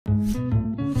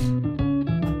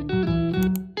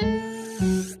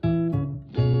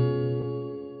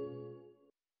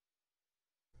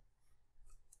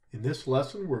this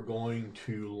lesson, we're going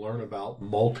to learn about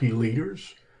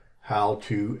multi-leaders, how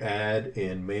to add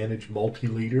and manage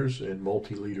multi-leaders and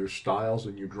multi-leader styles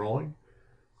in your drawing.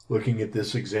 Looking at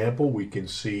this example, we can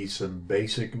see some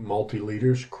basic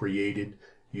multi-leaders created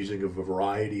using a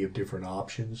variety of different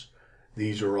options.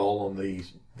 These are all on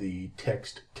the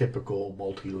text typical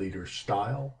multi-leader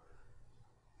style.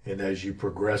 And as you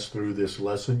progress through this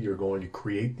lesson, you're going to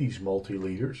create these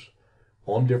multi-leaders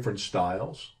on different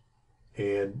styles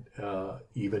and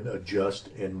even adjust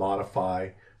and modify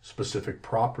specific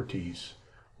properties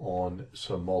on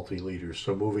some multi-leaders.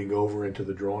 So moving over into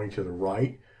the drawing to the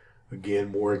right, again,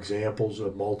 more examples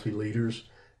of multi-leaders.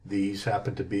 These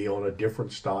happen to be on a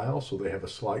different style, so they have a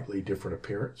slightly different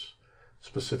appearance.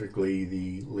 Specifically,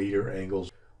 the leader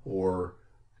angles are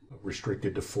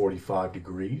restricted to 45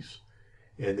 degrees.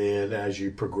 And then as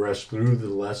you progress through the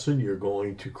lesson, you're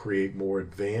going to create more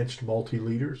advanced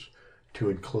multi-leaders to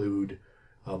include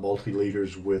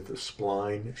multi-leaders with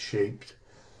spline-shaped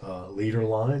leader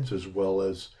lines, as well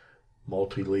as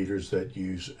multi-leaders that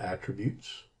use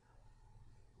attributes.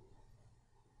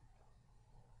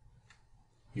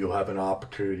 You'll have an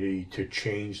opportunity to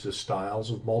change the styles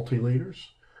of multi-leaders.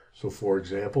 So for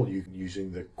example,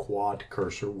 using the quad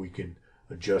cursor, we can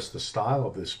adjust the style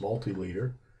of this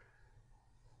multi-leader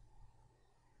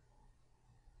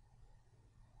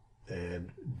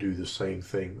and do the same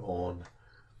thing on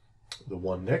the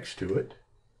one next to it.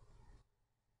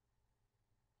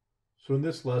 So in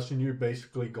this lesson, you're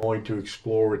basically going to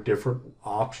explore different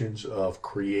options of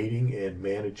creating and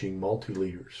managing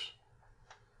multi-leaders.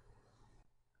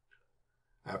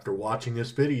 After watching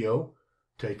this video,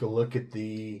 take a look at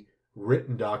the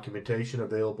written documentation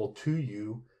available to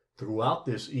you throughout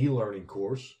this e-learning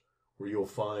course, where you'll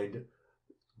find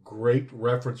great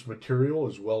reference material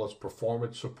as well as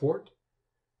performance support.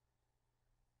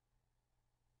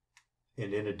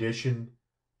 And in addition,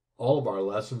 all of our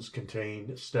lessons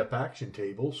contain step action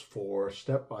tables for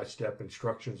step-by-step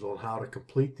instructions on how to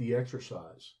complete the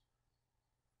exercise.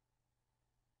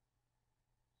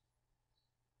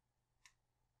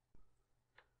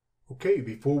 Okay,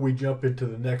 before we jump into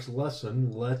the next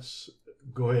lesson, let's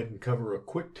go ahead and cover a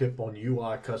quick tip on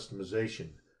UI customization.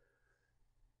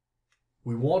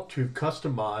 We want to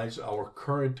customize our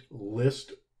current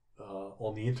list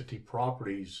on the Entity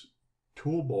Properties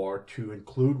toolbar to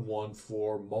include one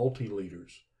for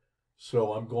multi-leaders.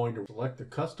 So I'm going to select the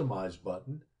Customize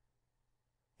button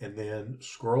and then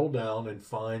scroll down and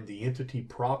find the Entity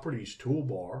Properties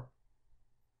toolbar.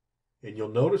 And you'll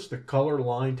notice the color,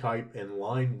 line type, and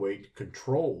line weight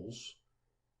controls.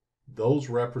 Those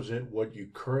represent what you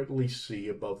currently see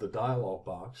above the dialog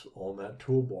box on that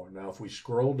toolbar. Now, if we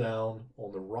scroll down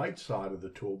on the right side of the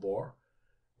toolbar,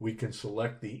 we can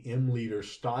select the mLeader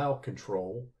style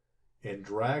control and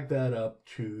drag that up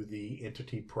to the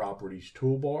Entity Properties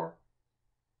toolbar.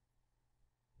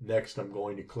 Next, I'm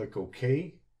going to click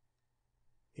OK.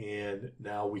 And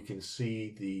now we can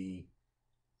see the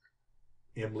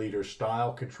mLeader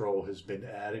style control has been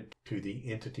added to the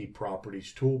Entity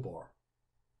Properties toolbar.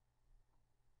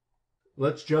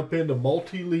 Let's jump into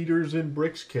multi-leaders in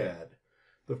BricsCAD.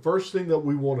 The first thing that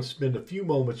we want to spend a few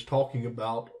moments talking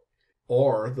about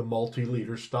are the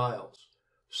multi-leader styles.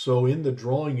 So in the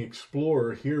Drawing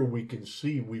Explorer here, we can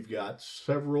see we've got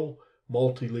several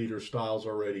multi-leader styles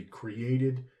already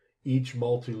created. Each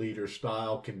multi-leader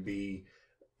style can be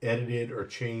edited or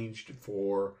changed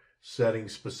for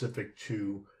settings specific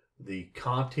to the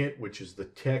content, which is the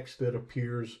text that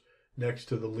appears next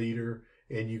to the leader,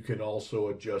 and you can also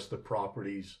adjust the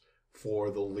properties for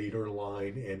the leader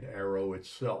line and arrow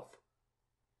itself.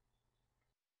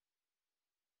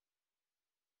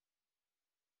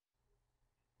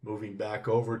 Moving back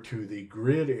over to the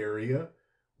grid area,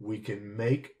 we can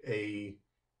make a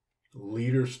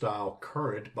leader style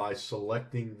current by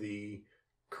selecting the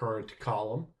current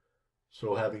column.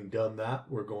 So having done that,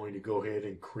 we're going to go ahead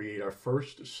and create our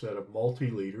first set of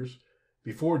multi-leaders.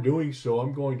 Before doing so,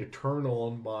 I'm going to turn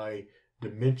on my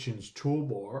Dimensions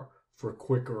toolbar for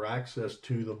quicker access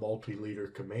to the multi-leader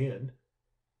command.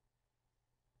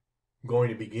 I'm going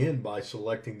to begin by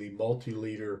selecting the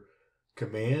multi-leader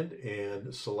command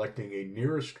and selecting a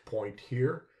nearest point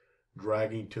here,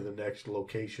 dragging to the next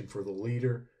location for the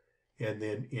leader, and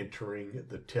then entering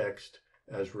the text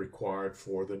as required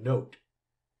for the note.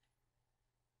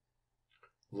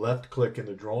 Left click in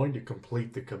the drawing to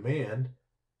complete the command,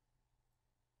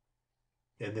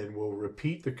 and then we'll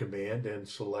repeat the command and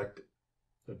select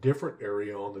a different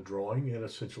area on the drawing and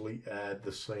essentially add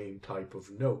the same type of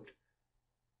note.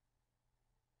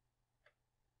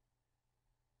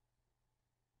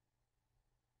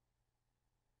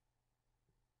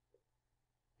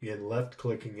 Again, left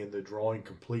clicking in the drawing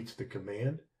completes the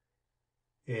command.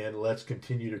 And let's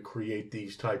continue to create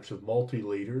these types of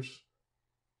multi-leaders.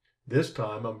 This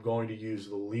time I'm going to use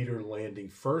the leader landing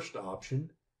first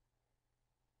option.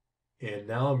 And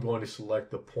now I'm going to select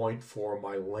the point for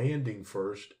my landing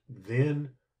first,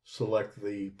 then select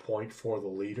the point for the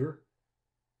leader,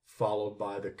 followed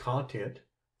by the content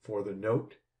for the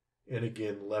note, and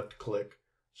again left click.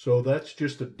 So that's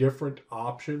just a different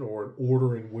option or an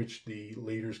order in which the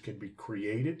leaders can be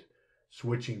created,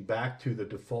 switching back to the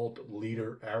default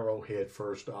leader arrowhead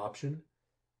first option.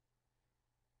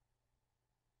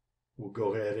 We'll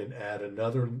go ahead and add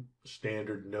another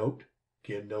standard note.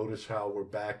 Again, notice how we're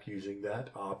back using that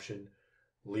option,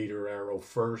 leader arrow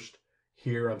first.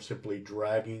 Here I'm simply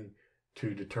dragging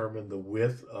to determine the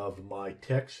width of my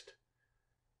text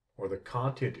or the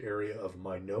content area of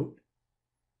my note.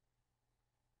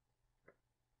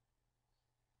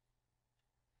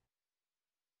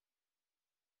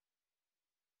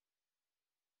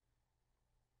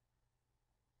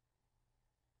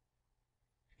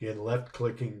 Again, left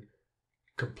clicking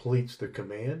completes the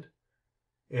command.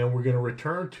 And we're going to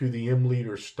return to the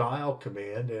mleader style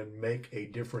command and make a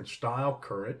different style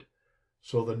current.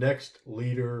 So the next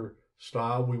leader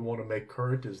style we want to make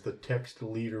current is the text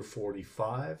leader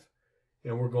 45.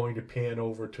 And we're going to pan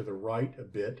over to the right a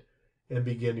bit and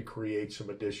begin to create some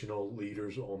additional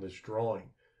leaders on this drawing.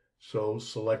 So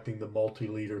selecting the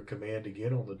multi-leader command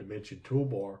again on the dimension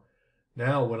toolbar.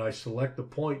 Now when I select the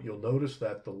point, you'll notice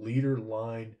that the leader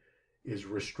line is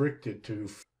restricted to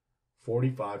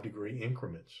 45-degree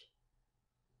increments.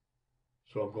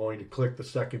 So I'm going to click the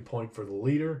second point for the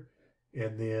leader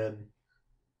and then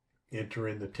enter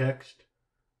in the text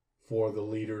for the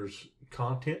leader's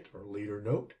content or leader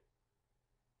note,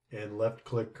 and left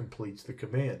click completes the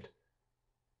command.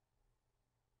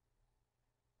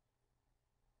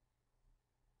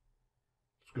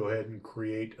 Let's go ahead and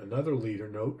create another leader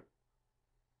note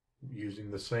using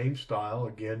the same style.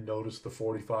 Again, notice the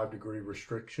 45-degree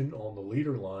restriction on the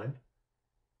leader line.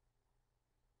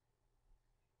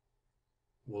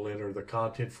 We'll enter the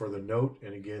content for the note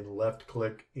and again left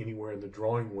click anywhere in the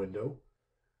drawing window.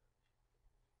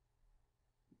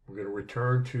 We're going to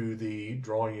return to the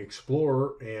Drawing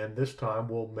Explorer, and this time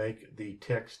we'll make the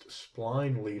text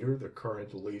spline leader the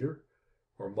current leader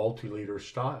or multi-leader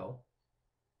style.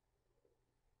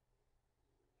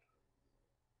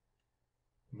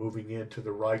 Moving into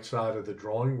the right side of the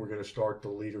drawing, we're going to start the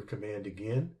leader command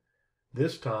again.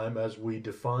 This time, as we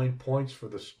define points for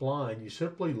the spline, you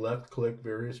simply left click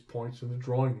various points in the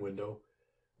drawing window,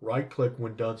 right click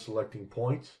when done selecting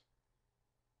points.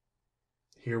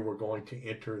 Here we're going to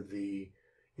enter the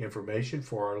information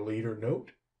for our leader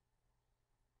note.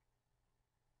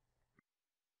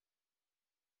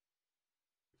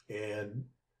 And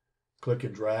click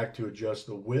and drag to adjust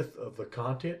the width of the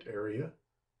content area.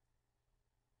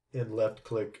 And left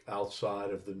click outside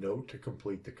of the note to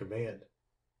complete the command.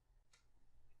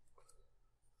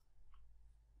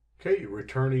 Okay,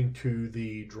 returning to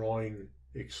the Drawing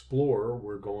Explorer,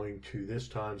 we're going to this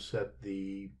time set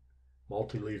the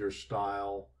multi-leader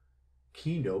style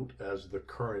keynote as the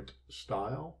current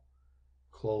style.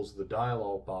 Close the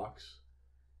dialog box,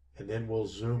 and then we'll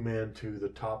zoom in to the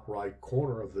top right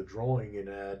corner of the drawing and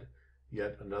add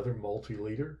yet another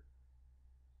multi-leader.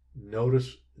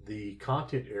 Notice the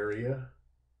content area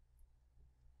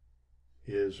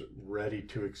is ready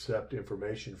to accept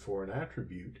information for an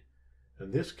attribute.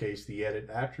 In this case, the Edit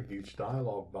Attributes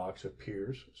dialog box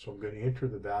appears, so I'm going to enter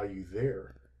the value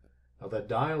there. Now that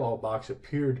dialog box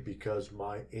appeared because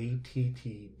my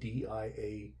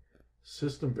attdia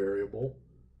system variable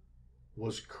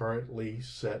was currently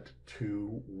set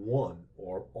to 1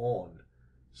 or on.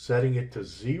 Setting it to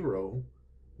 0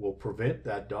 will prevent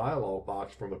that dialog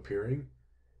box from appearing,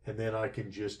 and then I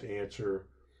can just answer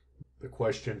the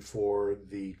question for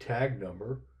the tag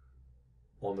number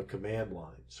on the command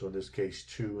line. So in this case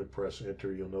 2, and press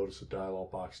enter. You'll notice the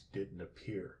dialog box didn't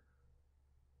appear.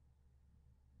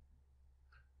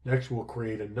 Next we'll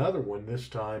create another one, this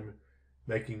time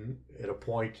making it a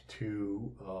point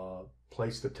to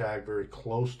place the tag very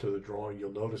close to the drawing.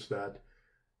 You'll notice that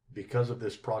because of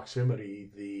this proximity,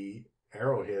 the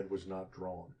arrowhead was not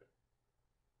drawn.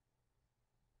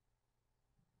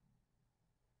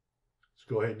 Let's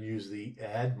go ahead and use the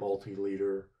Add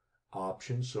Multi-Leader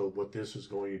option. So what this is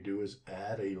going to do is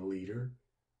add a leader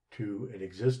to an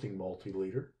existing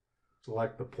multi-leader.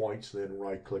 Select the points, then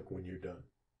right click when you're done.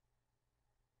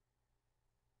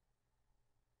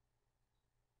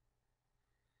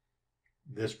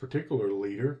 This particular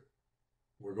leader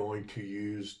we're going to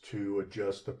use to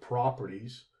adjust the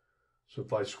properties. So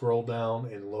if I scroll down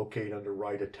and locate under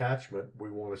right attachment,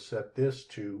 we want to set this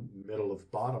to middle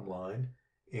of bottom line,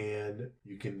 and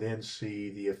you can then see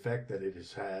the effect that it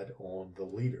has had on the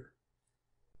leader.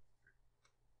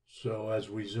 So as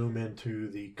we zoom into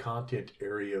the content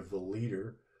area of the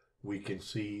leader, we can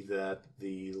see that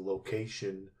the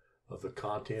location of the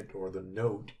content or the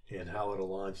note and how it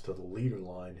aligns to the leader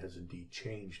line has indeed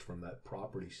changed from that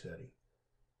property setting.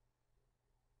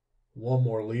 One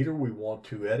more leader we want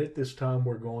to edit. This time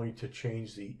we're going to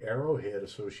change the arrowhead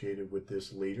associated with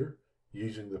this leader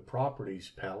using the properties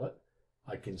palette.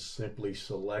 I can simply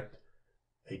select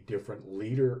a different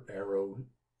leader arrow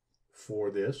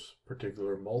for this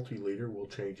particular multi-leader. We'll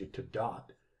change it to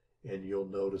dot, and you'll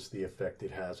notice the effect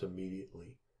it has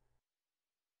immediately.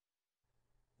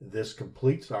 This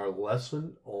completes our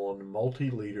lesson on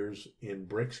multi-leaders in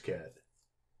BricsCAD.